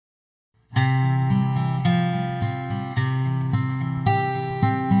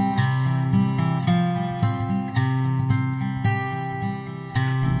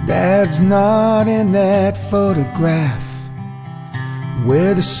Dad's not in that photograph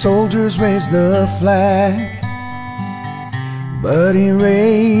where the soldiers raised the flag, but he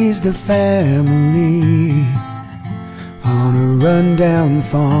raised a family on a rundown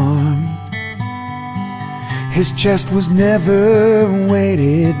farm. His chest was never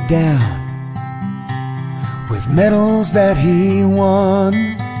weighted down with medals that he won,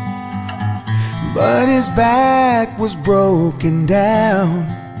 but his back was broken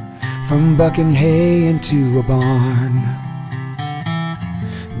down from bucking hay into a barn.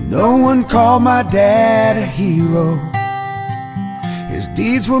 No one called my dad a hero. His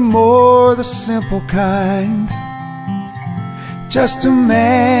deeds were more the simple kind. Just a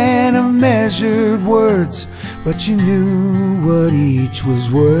man of measured words, but you knew what each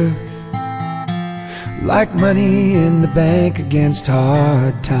was worth, like money in the bank against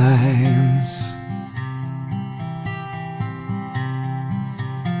hard times.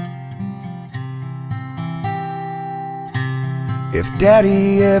 If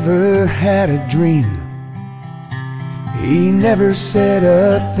Daddy ever had a dream, he never said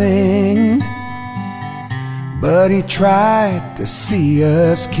a thing, but he tried to see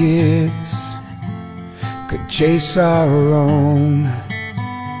us kids could chase our own.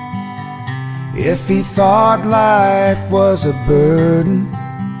 If he thought life was a burden,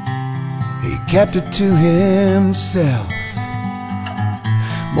 he kept it to himself,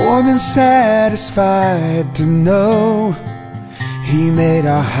 more than satisfied to know he made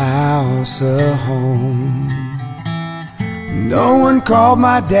our house a home. No one called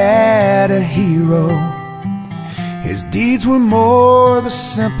my dad a hero. His deeds were more the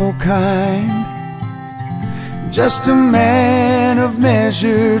simple kind. Just a man of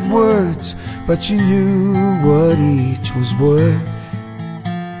measured words, but you knew what each was worth,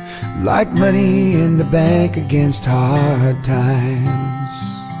 like money in the bank against hard times.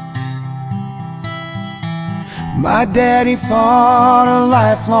 My daddy fought a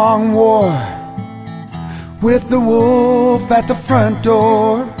lifelong war with the wolf at the front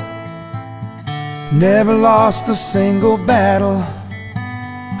door. Never lost a single battle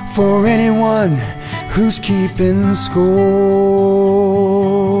for anyone who's keeping score.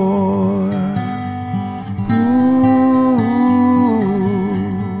 Ooh.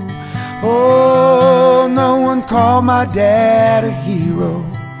 Oh, no one called my dad a hero.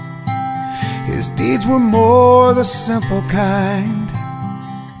 His deeds were more the simple kind.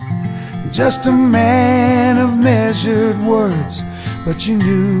 Just a man of measured words, but you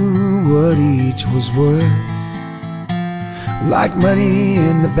knew what each was worth, like money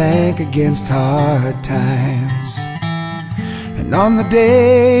in the bank against hard times. And on the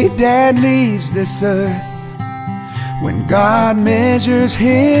day Dad leaves this earth, when God measures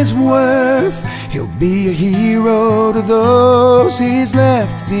his worth, he'll be a hero to those he's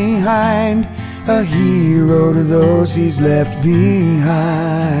left behind, a hero to those he's left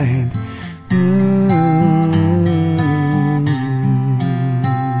behind.